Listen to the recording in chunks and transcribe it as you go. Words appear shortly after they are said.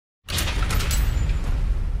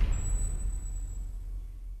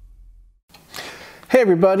Hey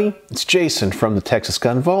everybody, it's Jason from the Texas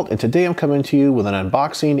Gun Vault, and today I'm coming to you with an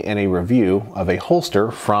unboxing and a review of a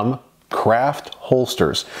holster from Craft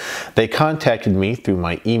Holsters. They contacted me through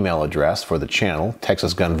my email address for the channel,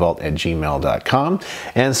 texasgunvault@gmail.com,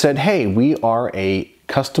 and said, hey, we are a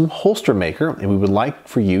custom holster maker and we would like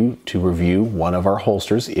for you to review one of our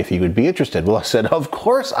holsters if you would be interested. Well, I said, of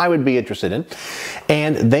course I would be interested in.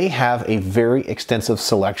 And they have a very extensive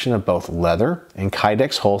selection of both leather and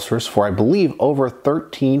Kydex holsters for, I believe, over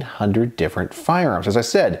 1,300 different firearms. As I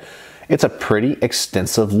said, it's a pretty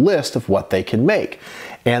extensive list of what they can make.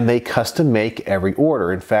 And they custom make every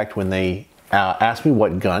order. In fact, when they asked me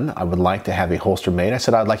what gun I would like to have a holster made, I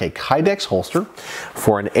said I'd like a Kydex holster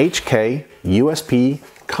for an Hk USP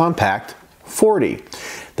Compact 40.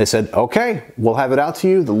 They said, okay, we'll have it out to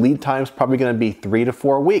you. The lead time's probably going to be 3 to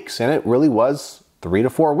 4 weeks, and it really was 3 to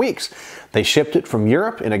 4 weeks. They shipped it from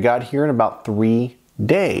Europe, and it got here in about 3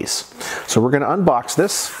 days. So we're going to unbox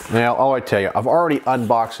this. Now, all I tell you, I've already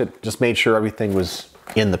unboxed it, just made sure everything was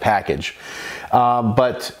in the package.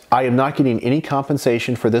 But I am not getting any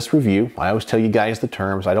compensation for this review. I always tell you guys the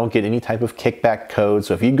terms. I don't get any type of kickback code.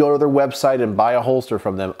 So if you go to their website and buy a holster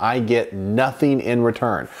from them, I get nothing in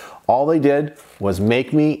return. All they did was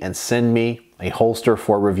make me and send me a holster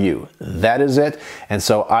for review. That is it. And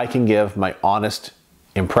so I can give my honest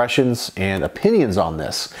impressions and opinions on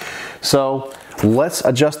this. So let's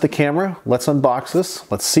adjust the camera. Let's unbox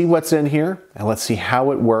this. Let's see what's in here and let's see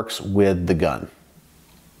how it works with the gun.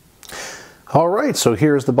 All right, so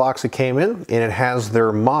here's the box it came in, and it has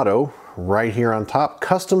their motto right here on top,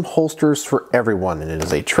 custom holsters for everyone. And it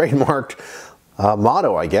is a trademarked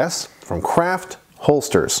motto, I guess, from Craft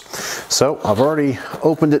Holsters. So I've already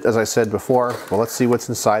opened it, as I said before. Well, let's see what's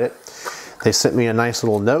inside it. They sent me a nice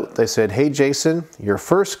little note. They said, hey Jason, your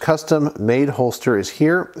first custom made holster is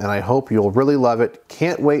here and I hope you'll really love it.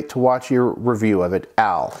 Can't wait to watch your review of it,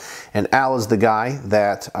 Al. And Al is the guy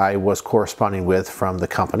that I was corresponding with from the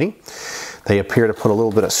company. They appear to put a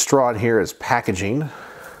little bit of straw in here as packaging.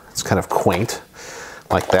 It's kind of quaint,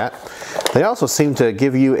 like that. They also seem to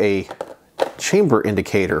give you a chamber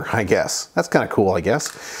indicator, I guess. That's kind of cool, I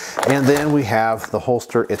guess. And then we have the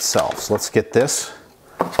holster itself. So let's get this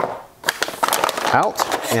out.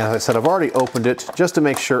 And as I said, I've already opened it just to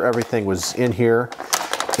make sure everything was in here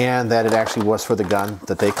and that it actually was for the gun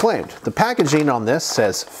that they claimed. The packaging on this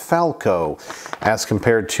says Falco as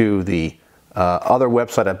compared to the other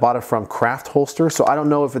website I bought it from, Craft Holster. So I don't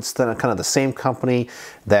know if it's kind of the same company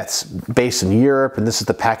that's based in Europe and this is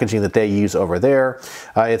the packaging that they use over there.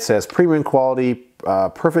 It says premium quality,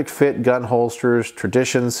 perfect fit gun holsters,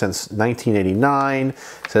 tradition since 1989. It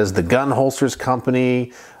says the Gun Holsters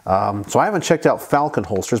Company. So I haven't checked out Falcon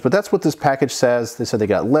holsters, but that's what this package says. They said they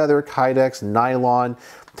got leather, Kydex, nylon,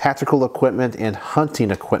 tactical equipment, and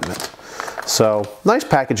hunting equipment. So nice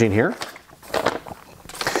packaging here.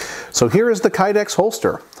 So here is the Kydex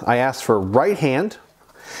holster. I asked for right hand,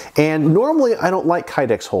 and normally I don't like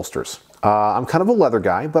Kydex holsters. I'm kind of a leather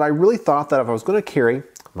guy, but I really thought that if I was going to carry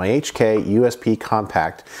my Hk USP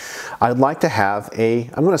Compact, I'd like to have a,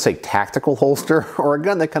 I'm going to say tactical holster, or a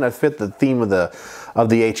gun that kind of fit the theme of the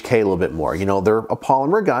HK a little bit more. You know, they're a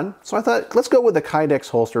polymer gun, so I thought, let's go with the Kydex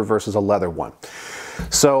holster versus a leather one.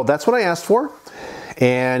 So that's what I asked for,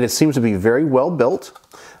 and it seems to be very well built.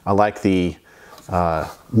 I like the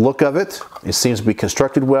look of it. It seems to be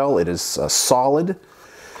constructed well. It is solid.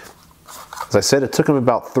 As I said, it took them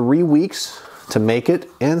about 3 weeks to make it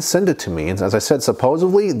and send it to me. And as I said,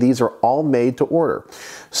 supposedly these are all made to order.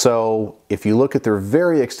 So if you look at their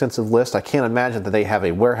very extensive list, I can't imagine that they have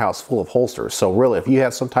a warehouse full of holsters. So really, if you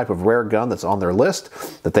have some type of rare gun that's on their list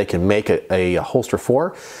that they can make a holster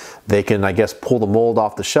for, they can, I guess, pull the mold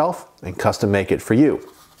off the shelf and custom make it for you.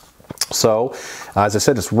 So as I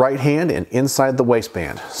said, it's right hand and inside the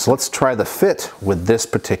waistband. So let's try the fit with this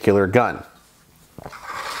particular gun.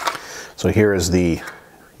 So here is the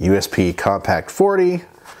USP Compact 40.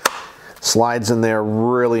 Slides in there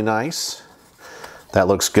really nice. That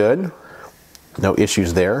looks good. No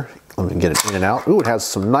issues there. Let me get it in and out. Ooh, it has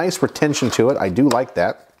some nice retention to it. I do like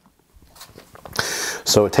that.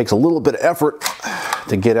 So it takes a little bit of effort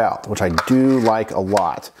to get out, which I do like a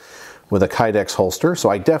lot with a Kydex holster. So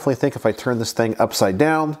I definitely think if I turn this thing upside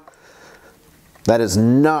down, that is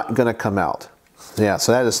not gonna come out. Yeah,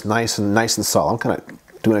 so that is nice and solid. I'm kind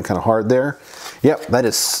of doing it kind of hard there. Yep, that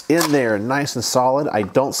is in there, nice and solid. I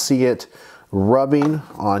don't see it rubbing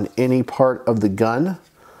on any part of the gun.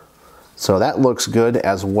 So that looks good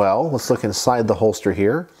as well. Let's look inside the holster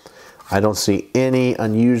here. I don't see any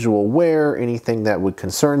unusual wear, anything that would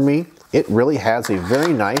concern me. It really has a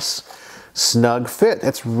very nice snug fit.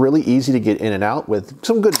 It's really easy to get in and out with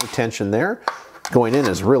some good retention there. going in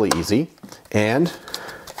is really easy. And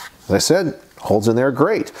as I said, holds in there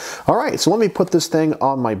great. All right, so let me put this thing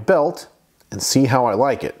on my belt and see how I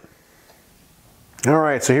like it. All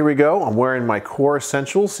right, so here we go. I'm wearing my Core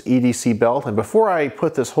Essentials EDC belt. And before I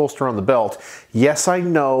put this holster on the belt, yes, I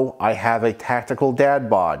know I have a tactical dad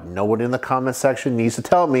bod. No one in the comment section needs to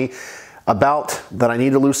tell me about that I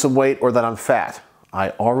need to lose some weight or that I'm fat.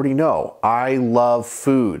 I already know. I love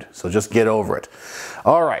food, so just get over it.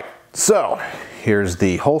 All right, so here's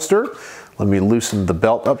the holster. Let me loosen the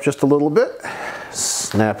belt up just a little bit.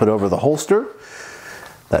 Snap it over the holster.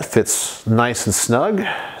 That fits nice and snug.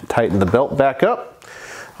 Tighten the belt back up.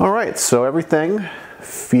 All right, so everything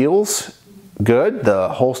feels good. The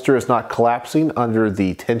holster is not collapsing under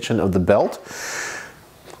the tension of the belt.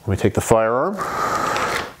 Let me take the firearm,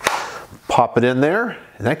 pop it in there,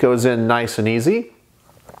 and that goes in nice and easy.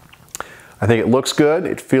 I think it looks good,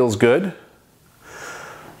 it feels good.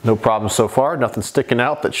 No problem so far, nothing sticking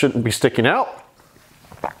out that shouldn't be sticking out.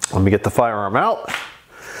 Let me get the firearm out.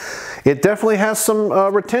 It definitely has some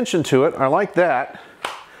retention to it, I like that.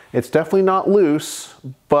 It's definitely not loose,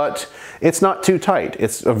 but it's not too tight.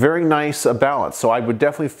 It's a very nice balance, so I would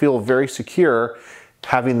definitely feel very secure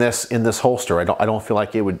having this in this holster. I don't feel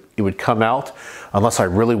like it would come out unless I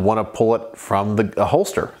really want to pull it from the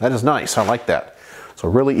holster. That is nice, I like that. So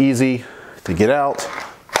really easy to get out,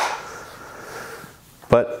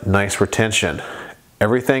 but nice retention.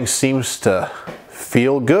 Everything seems to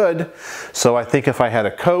feel good, so I think if I had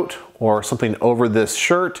a coat or something over this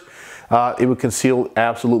shirt, it would conceal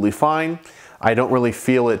absolutely fine. I don't really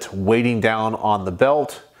feel it weighting down on the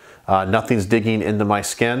belt. Nothing's digging into my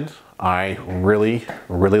skin. I really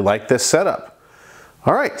like this setup.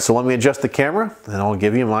 All right, so let me adjust the camera and I'll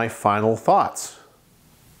give you my final thoughts.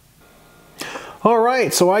 All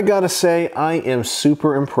right, so I gotta say I am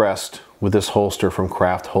super impressed with this holster from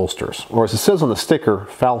Craft Holsters, or as it says on the sticker,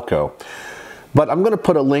 Falco. But I'm going to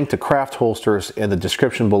put a link to Craft Holsters in the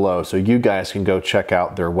description below so you guys can go check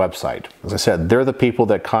out their website. As I said, they're the people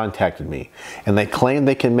that contacted me, and they claim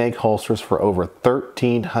they can make holsters for over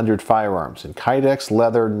 1,300 firearms in Kydex,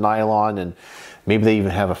 leather, nylon, and maybe they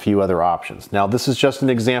even have a few other options. Now, this is just an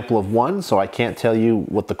example of one, so I can't tell you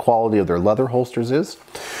what the quality of their leather holsters is.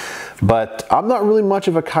 But I'm not really much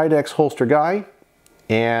of a Kydex holster guy,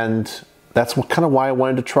 and that's kind of why I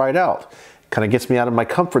wanted to try it out. Kind of gets me out of my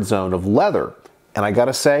comfort zone of leather. And I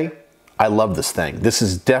gotta say, I love this thing. This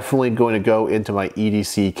is definitely going to go into my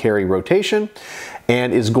EDC carry rotation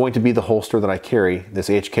and is going to be the holster that I carry this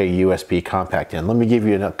Hk USP Compact in. Let me give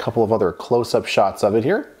you a couple of other close-up shots of it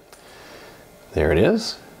here. There it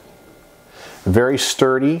is. Very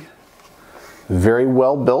sturdy, very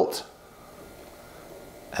well built.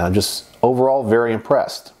 And I'm just overall very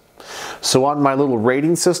impressed. So on my little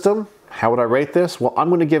rating system, how would I rate this? Well, I'm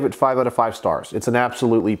going to give it 5 out of 5 stars. It's an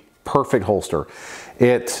absolutely perfect holster.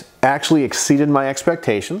 It actually exceeded my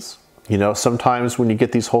expectations. You know, sometimes when you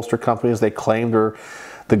get these holster companies, they claim they're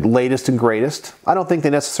the latest and greatest. I don't think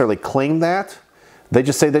they necessarily claim that. They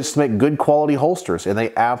just say they just make good quality holsters, and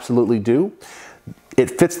they absolutely do.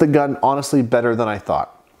 It fits the gun, honestly, better than I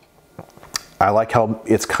thought. I like how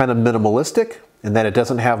it's kind of minimalistic, and that it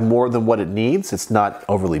doesn't have more than what it needs. It's not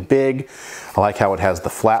overly big. I like how it has the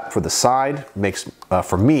flap for the side. Makes,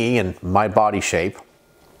 for me and my body shape,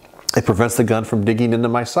 it prevents the gun from digging into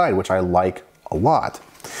my side, which I like a lot.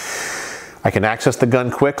 I can access the gun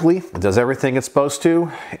quickly. It does everything it's supposed to,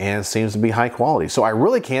 and it seems to be high quality. So I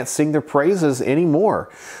really can't sing their praises anymore.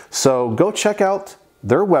 So go check out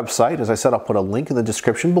their website. As I said, I'll put a link in the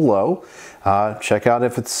description below. Check out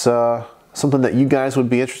if it's something that you guys would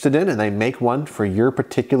be interested in, and they make one for your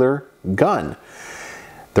particular gun.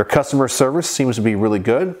 Their customer service seems to be really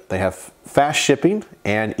good. They have fast shipping,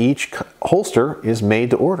 and each holster is made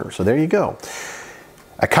to order. So there you go.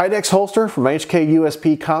 A Kydex holster from Hk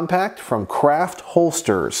USP Compact from Craft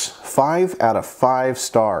Holsters. 5 out of 5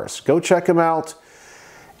 stars. Go check them out,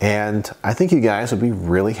 and I think you guys would be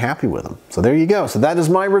really happy with them. So there you go. So that is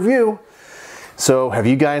my review. So have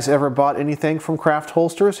you guys ever bought anything from Craft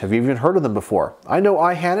Holsters? Have you even heard of them before? I know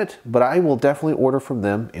I hadn't, but I will definitely order from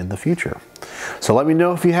them in the future. So let me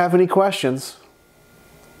know if you have any questions.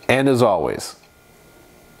 And as always,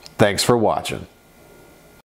 thanks for watching.